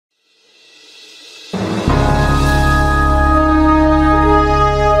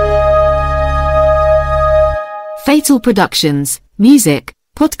Fatal Productions, music,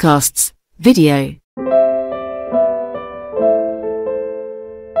 podcasts, video.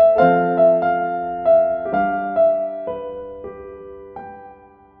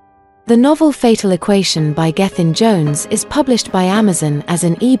 The novel Fatal Equation by Gethyn Jones is published by Amazon as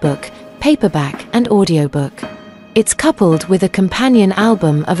an ebook, paperback and audiobook. It's coupled with a companion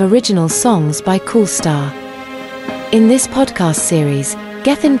album of original songs by Coolstar. In this podcast series,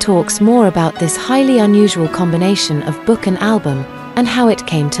 Gethyn talks more about this highly unusual combination of book and album and how it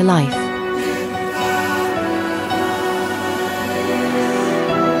came to life.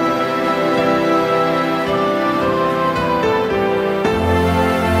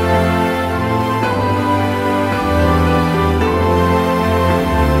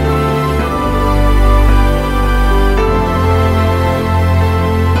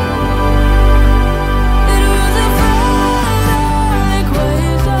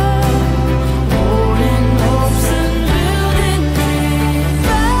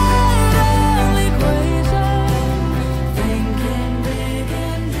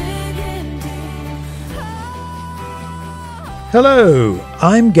 Hello,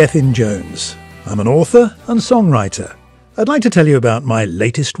 I'm Gethyn Jones. I'm an author and songwriter. I'd like to tell you about my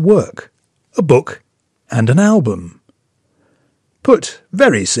latest work, a book and an album. Put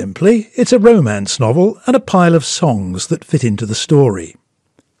very simply, it's a romance novel and a pile of songs that fit into the story.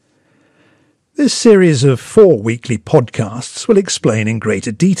 This series of 4 weekly podcasts will explain in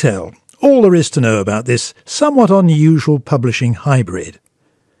greater detail all there is to know about this somewhat unusual publishing hybrid.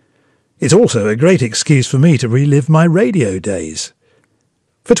 It's also a great excuse for me to relive my radio days.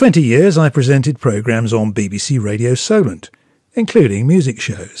 For 20 years I presented programmes on BBC Radio Solent, including music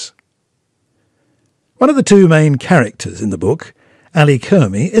shows. One of the 2 main characters in the book, Ali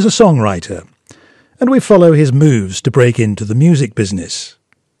Kermy, is a songwriter, and we follow his moves to break into the music business.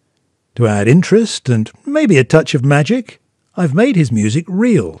 To add interest and maybe a touch of magic, I've made his music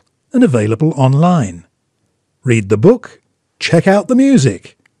real and available online. Read the book, check out the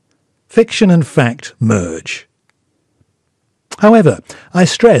music. Fiction and fact merge. However, I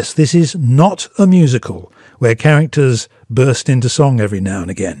stress this is not a musical where characters burst into song every now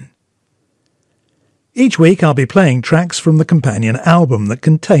and again. Each week I'll be playing tracks from the companion album that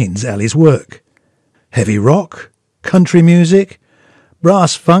contains Ali's work. Heavy rock, country music,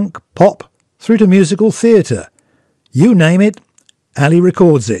 brass funk, pop, through to musical theatre. You name it, Ali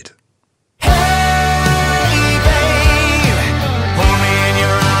records it.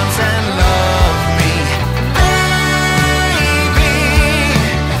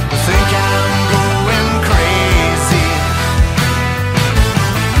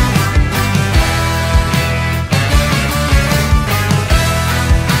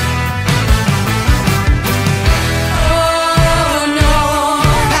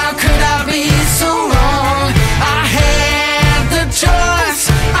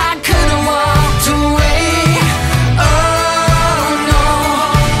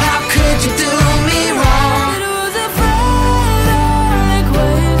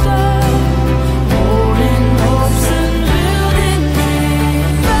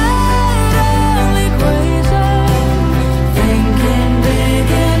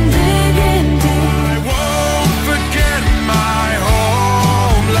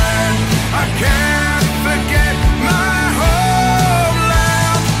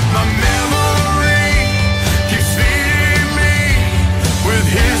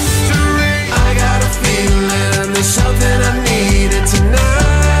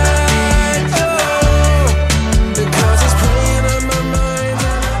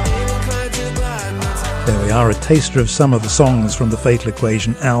 A taster of some of the songs from the Fatal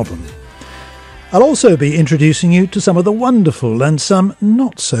Equation album. I'll also be introducing you to some of the wonderful and some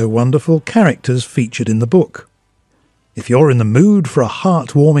not so wonderful characters featured in the book. If you're in the mood for a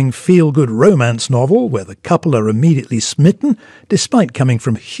heartwarming feel-good romance novel where the couple are immediately smitten despite coming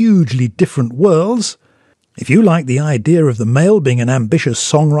from hugely different worlds, if you like the idea of the male being an ambitious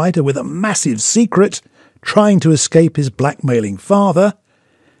songwriter with a massive secret, trying to escape his blackmailing father,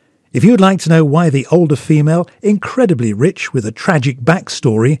 if you'd like to know why the older female, incredibly rich with a tragic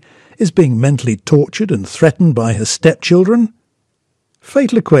backstory, is being mentally tortured and threatened by her stepchildren,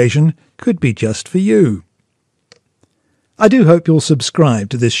 Fatal Equation could be just for you. I do hope you'll subscribe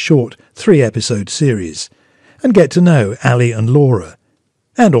to this short 3-episode series and get to know Ali and Laura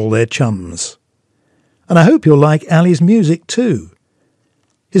and all their chums. And I hope you'll like Ali's music too.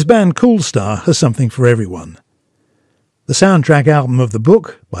 His band Coolstar has something for everyone. The soundtrack album of the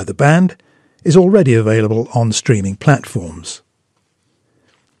book, by the band, is already available on streaming platforms.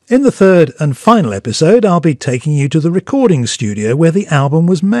 In the 3rd and final episode, I'll be taking you to the recording studio where the album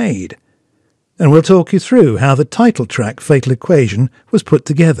was made. and we'll talk you through how the title track Fatal Equation was put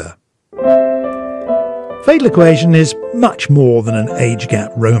together. Fatal Equation is much more than an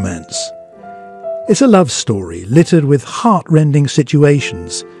age-gap romance. It's a love story littered with heart-rending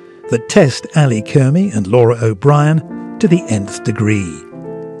situations that test Ali Kermey and Laura O'Brien to the nth degree.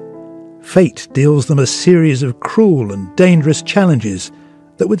 Fate deals them a series of cruel and dangerous challenges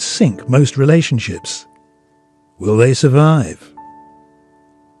that would sink most relationships. Will they survive?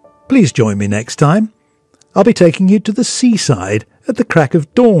 Please join me next time. I'll be taking you to the seaside at the crack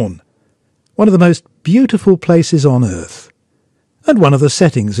of dawn, one of the most beautiful places on earth, and one of the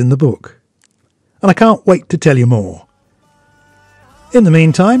settings in the book. And I can't wait to tell you more. In the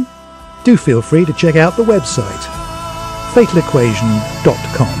meantime, do feel free to check out the website,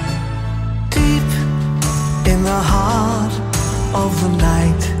 fatalequation.com. Deep in the heart of the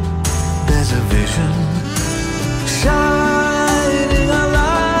night, there's a vision, shining a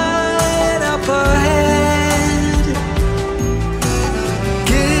light up ahead,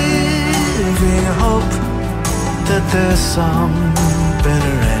 giving hope that there's some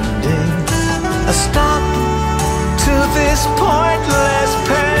better ending, a stop to this pointless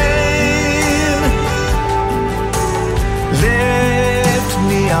pain.